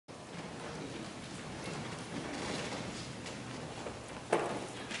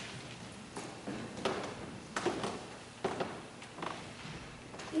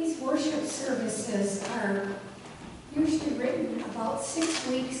services are usually written about 6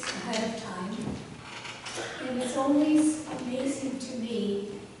 weeks ahead of time. And it's always amazing to me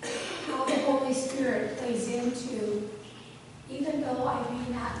how the Holy Spirit plays into, even though I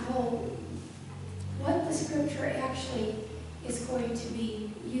may not know what the scripture actually is going to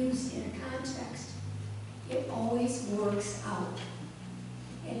be used in a context, it always works out.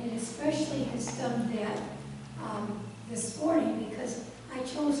 And it especially has done that this morning, because I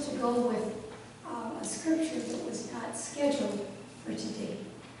chose to go with a scripture that was not scheduled for today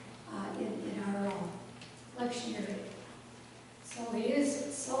in our lectionary. So it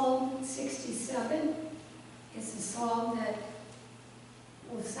is Psalm 67. It's a psalm that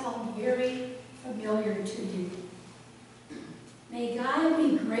will sound very familiar to you. May God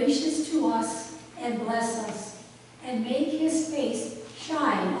be gracious to us and bless us, and make his face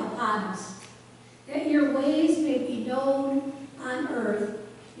shine upon us, that your ways may be known on earth,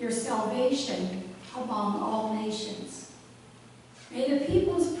 your salvation among all nations. May the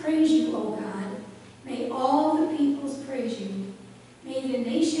peoples praise you, O God. May all the peoples praise you. May the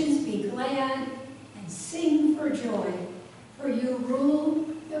nations be glad and sing for joy, for you rule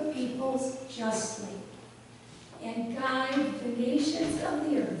the peoples justly and guide the nations of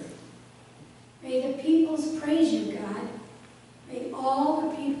the earth. May the peoples praise you, God. May all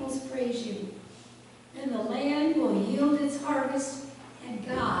the peoples praise you. And the land will yield its harvest, and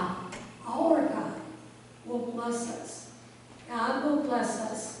God, our God, will bless us. God will bless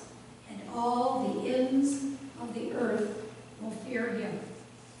us, and all the ends of the earth will fear him.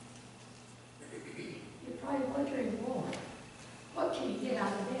 You're probably wondering, well, what can you get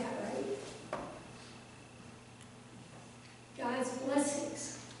out of that, right? God's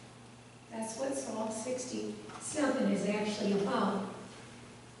blessings. That's what Psalm 67 is actually about.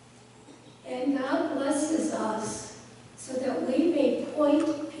 And God blesses us so that we may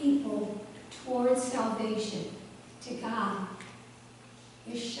point people towards salvation, to God.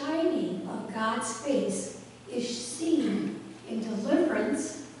 The shining of God's face is seen in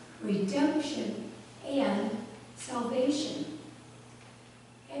deliverance, redemption, and salvation.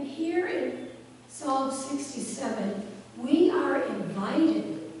 And here in Psalm 67, we are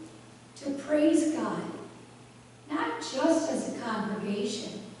invited to praise God, not just as a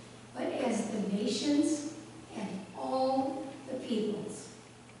congregation, but as the nations and all the peoples.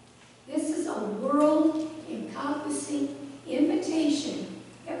 This is a world-encompassing invitation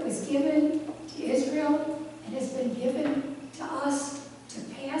that was given to Israel and has been given to us to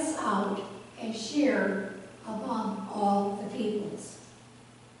pass out and share among all the peoples.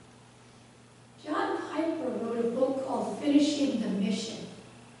 John Piper wrote a book called Finishing the Mission,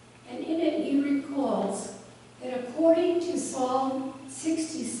 and in it he recalls that according to Psalm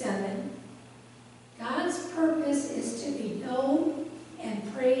 67, God's purpose is to be known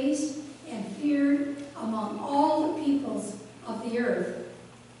and praised and feared among all the peoples of the earth.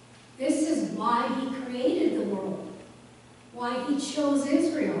 This is why he created the world, why he chose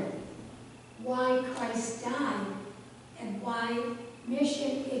Israel, why Christ died, and why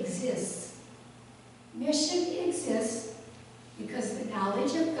mission exists. Mission exists because the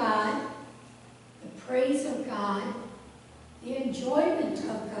knowledge of God, the praise of God, the enjoyment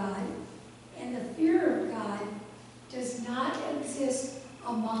of God, and the fear of God does not exist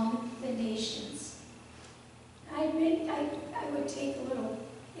among the nations. I would take a little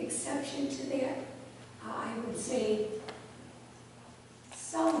exception to that. I would say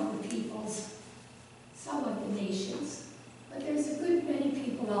some of the peoples, some of the nations, but there's a good many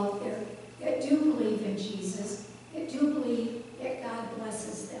people out there that do believe in Jesus, that do believe that God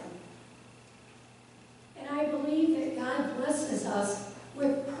blesses them. And I believe that God blesses us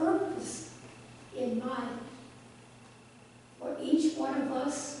with purpose in mind for each one of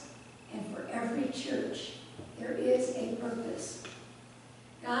us and for every church. There is a purpose.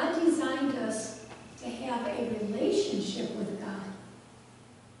 God designed us to have a relationship with God,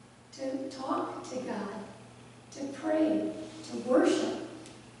 to talk to God, to pray, to worship,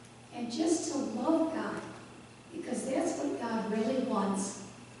 and just to love God, because that's what God really wants,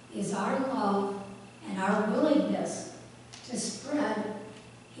 is our love and our willingness to spread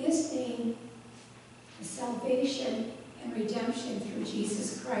his name, the salvation and redemption through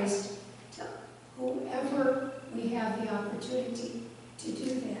Jesus Christ to whoever we have the opportunity to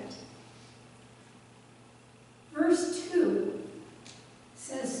do that. Verse 2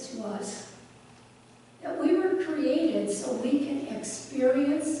 says to us that we were created so we can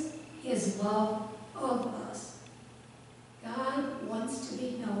experience his love of us. God wants to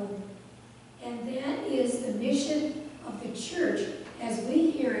be known, and that is the mission of the church as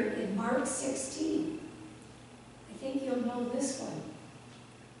we hear it in Mark 16. I think you'll know this one.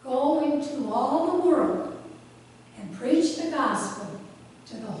 Go into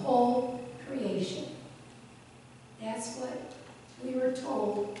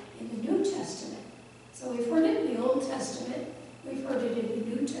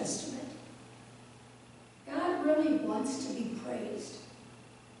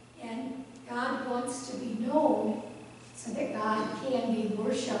God can be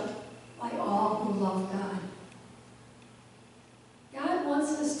worshipped by all who love God. God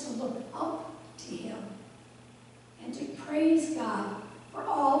wants us to look up to him and to praise God for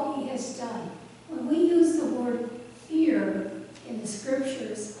all he has done. When we use the word fear in the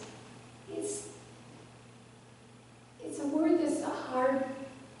scriptures, it's a word that's hard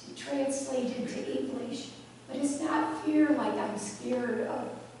to translate into English, but it's not fear like I'm scared of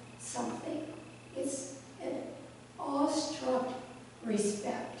something. It's an awestruck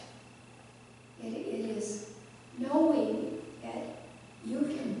respect. It is knowing that you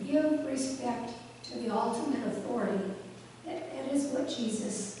can give respect to the ultimate authority. That is what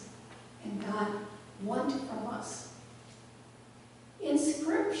Jesus and God want from us. In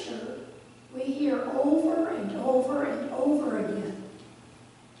Scripture, we hear over and over and over again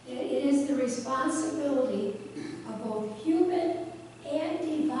that it is the responsibility of both human and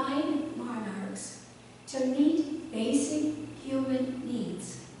divine monarchs to meet basic human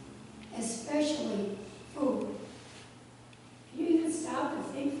needs, especially food. Can you even stop and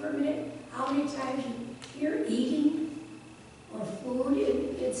think for a minute how many times you hear eating or food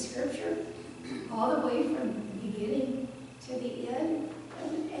in Scripture, all the way from the beginning to the end?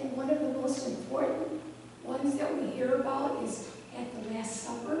 And one of the most important ones that we hear about is at the Last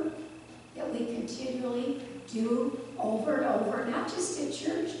Supper, that we continually do over and over, not just at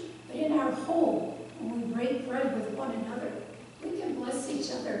church, but in our home, when we break bread with one another. We can bless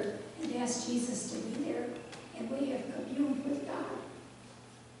each other and ask Jesus to be there, and we have communed with God.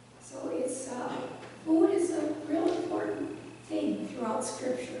 So it's food is a real important thing throughout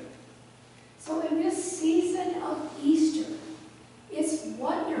Scripture. So in this season of Easter, it's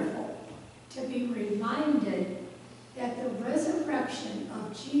wonderful to be reminded that the resurrection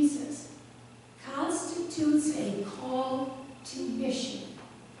of Jesus constitutes a call to mission.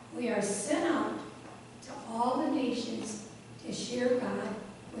 We are sent out to all the nations to share God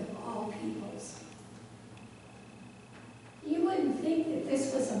with all peoples. You wouldn't think that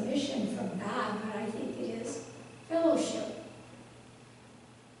this was a mission from God, but I think it is. Fellowship.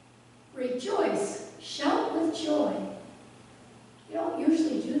 Rejoice. Shout with joy. You don't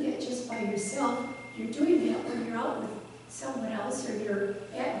usually do that just by yourself. You're doing that when you're out with someone else, or you're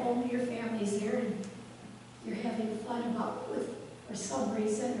at home, your family's there, and you're having fun for some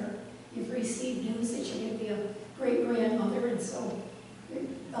reason, or you've received news that you're going to be a great-grandmother, and so you're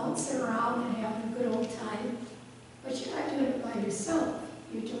bouncing around and having a good old time. But you're not doing it by yourself.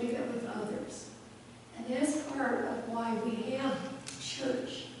 You're doing it with others. And that's part of why we have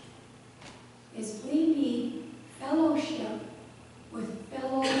church, is we need fellowship with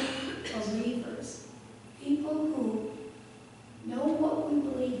fellow believers, people who know what we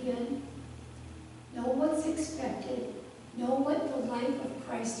believe in, know what's expected, know what the life of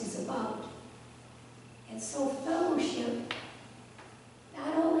Christ is about. And so fellowship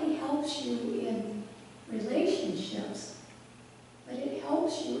not only helps you in relationships, but it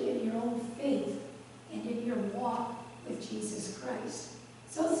helps you in your own faith and in your walk with Jesus Christ.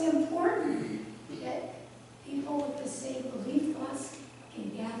 So it's important that people with the same belief thoughts can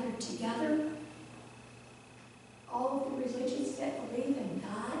gather together. All of the religions that believe in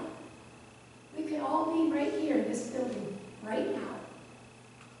God, we could all be right here in this building right now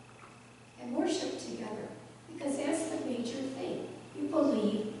and worship together, because that's the major thing. You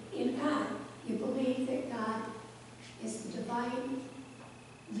believe in God. You believe that God is the divine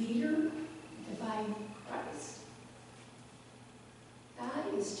leader, the divine Christ.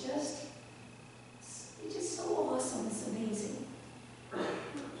 God is just so awesome. It's amazing.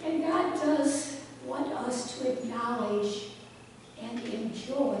 And God does want us to acknowledge and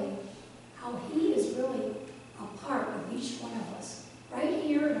enjoy how he is really a part of each one of us. Right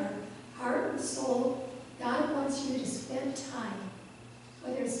here in our heart and soul, God wants you to spend time,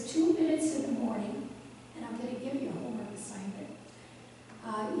 whether it's 2 minutes in the morning, and I'm going to give you a homework assignment.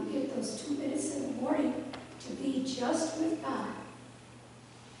 You get those 2 minutes in the morning to be just with God.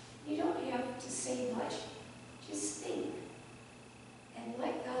 You don't have to say much. Just think and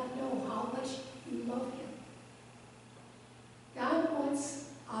let God know how much you love him. God wants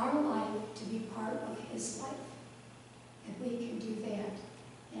our life to be part of his life. And we can do that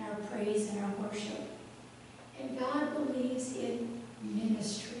in our praise and our worship. And God believes in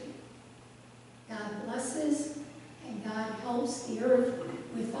ministry. God blesses and God helps the earth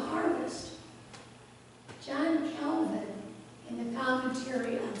with the harvest. John Calvin, in the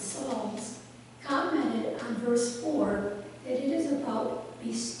commentary on Psalms, commented on verse 4 that it is about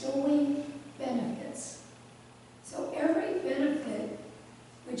bestowing benefits. So every benefit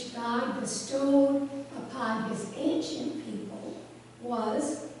which God bestowed upon his ancient people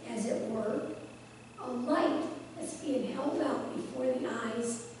was, as it were, a light that's being held out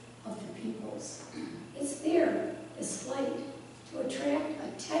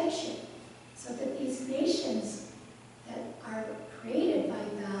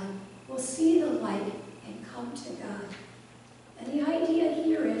see the light and come to God. And the idea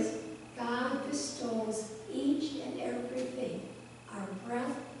here is God bestows each and everything, our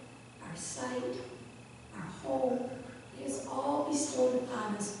breath, our sight, our home. It is all bestowed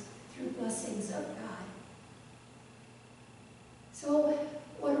upon us through blessings of God. So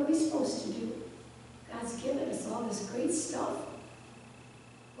what are we supposed to do? God's given us all this great stuff.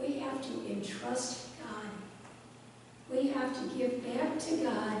 We have to entrust God. We have to give back to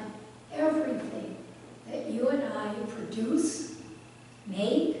God everything that you and I produce,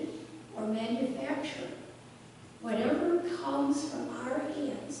 make, or manufacture. Whatever comes from our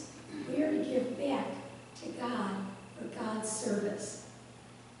hands, we are to give back to God for God's service.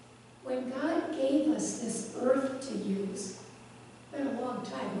 When God gave us this earth to use, it's been a long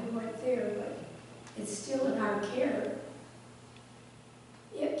time, we weren't there, but it's still in our care.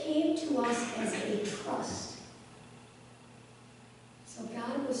 It came to us as a trust. So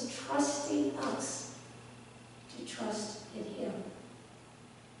God was trusting us to trust in Him.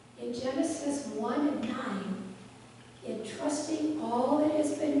 In Genesis 1 and 9, entrusting all that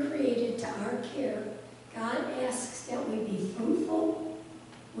has been created to our care, God asks that we be fruitful,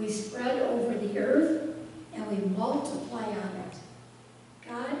 we spread over the earth, and we multiply on it.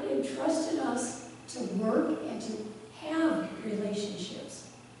 God entrusted us to work and to have relationships.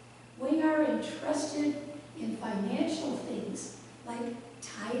 We are entrusted in financial things like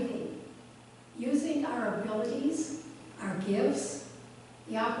tithing, using our abilities, our gifts,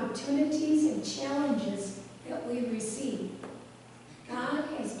 the opportunities and challenges that we receive. God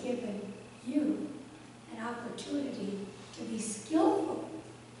has given you an opportunity to be skillful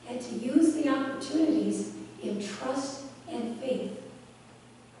and to use the opportunities in trust and faith.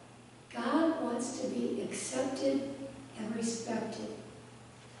 God wants to be accepted and respected.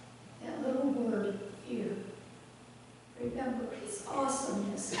 That little word, fear. Remember, it's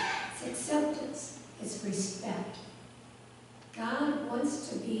awesomeness, it's acceptance, it's respect. God wants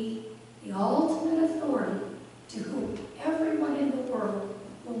to be the ultimate authority to whom everyone in the world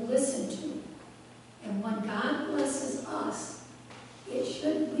will listen to. And when God blesses us, it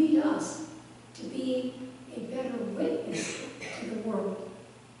should lead us to be a better witness to the world.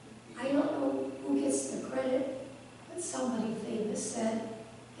 I don't know who gets the credit, but somebody famous said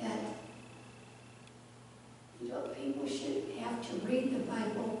that people should have to read the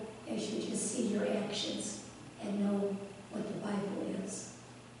Bible, they should just see your actions and know what the Bible is.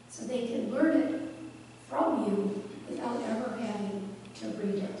 So they can learn it from you without ever having to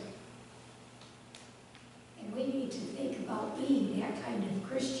read it. And we need to think about being that kind of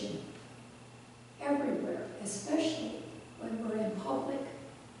Christian everywhere, especially when we're in public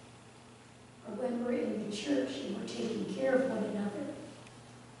or when we're in the church and we're taking care of one another.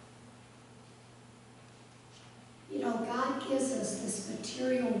 You know, God gives us this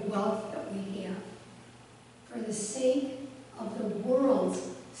material wealth that we have for the sake of the world's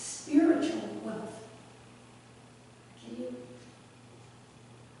spiritual wealth. Can you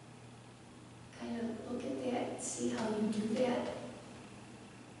kind of look at that and see how you do that?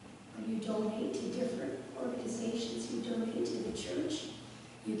 When you donate to different organizations, you donate to the church,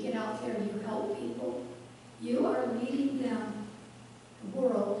 you get out there and you help people, you are leading them, the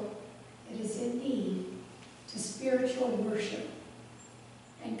world that is in need, to spiritual worship.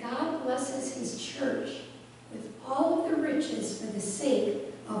 And God blesses His church with all of the riches for the sake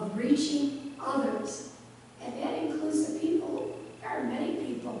of reaching others. And that includes the people. There are many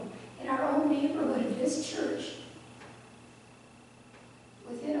people in our own neighborhood of this church.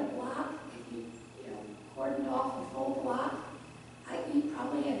 Within a block, if you cordoned off a full block, you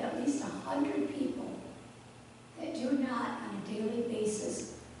probably have at least 100 people that do not on a daily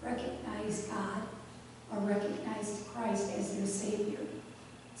basis recognize God or recognize Christ as their Savior.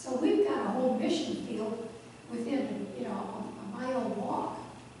 So we've got a whole mission field within, a mile walk.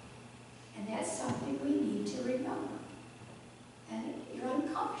 And that's something we need to remember. And you're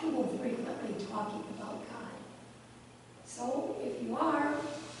uncomfortable frequently talking about God. So if you are,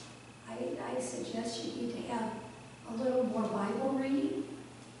 I suggest you need to have a little more Bible reading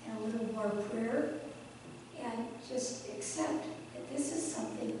and a little more prayer, and just accept that this is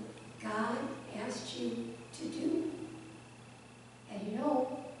something God asked you to do. And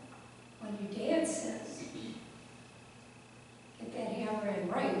when your dad says, get that hammer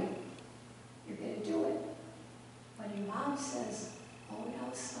and write, you're going to do it. When your mom says, oh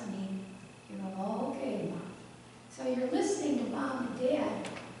no, Sonny, you're going, oh, okay, Mom. So you're listening to Mom and Dad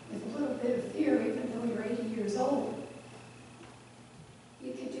with a little bit of fear, even though you're 80 years old.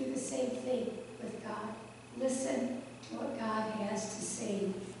 You can do the same thing with God. Listen to what God has to say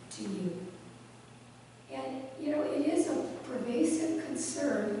to you. And, it is a pervasive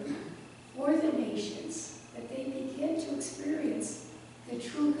concern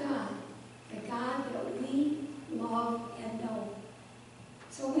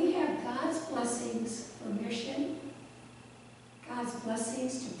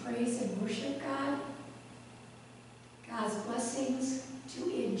praise and worship God, God's blessings, to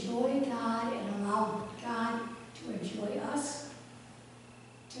enjoy God and allow God to enjoy us,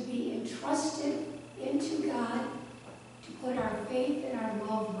 to be entrusted into God, to put our faith and our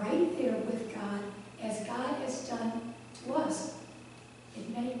love right there with God, as God has done to us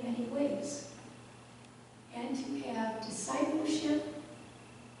in many, many ways. And to have discipleship,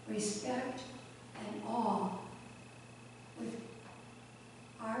 respect, and awe with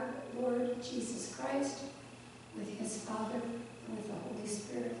our Lord Jesus Christ, with his Father, and with the Holy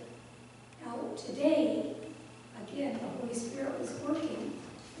Spirit. Now, today, again, the Holy Spirit was working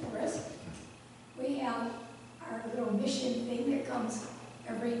for us. We have our little mission thing that comes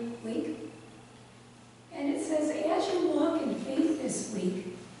every week. And it says, as you walk in faith this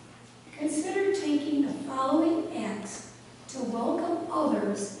week, consider taking the following acts to welcome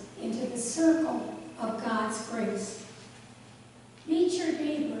others into the circle of God's grace. Meet your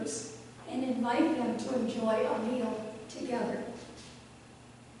neighbors and invite them to enjoy a meal together.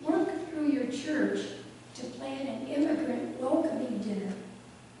 Work through your church to plan an immigrant welcoming dinner.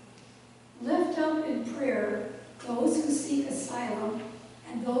 Lift up in prayer those who seek asylum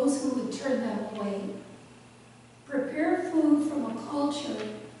and those who would turn them away. Prepare food from a culture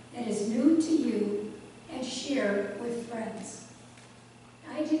that is new to you and share with friends.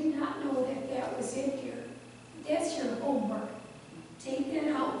 I did not know that that was in here. That's your homework. Take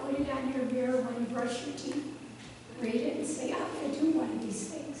that out, put it on your mirror when you brush your teeth. Read it and say, I'm going to do one of these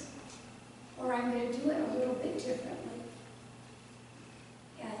things. Or I'm going to do it a little bit differently.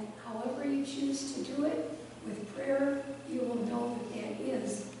 And however you choose to do it, with prayer, you will know that that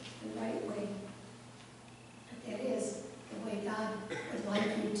is the right way. That is the way God would like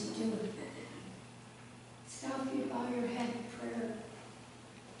you to do it. Stop, you bow your head in prayer.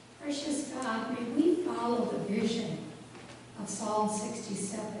 Precious God, may we follow the vision of Psalm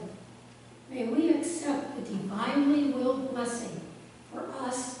 67. May we accept the divinely willed blessing for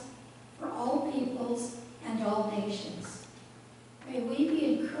us, for all peoples, and all nations. May we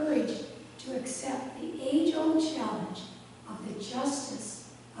be encouraged to accept the age-old challenge of the justice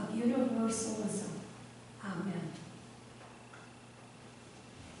of universalism. Amen.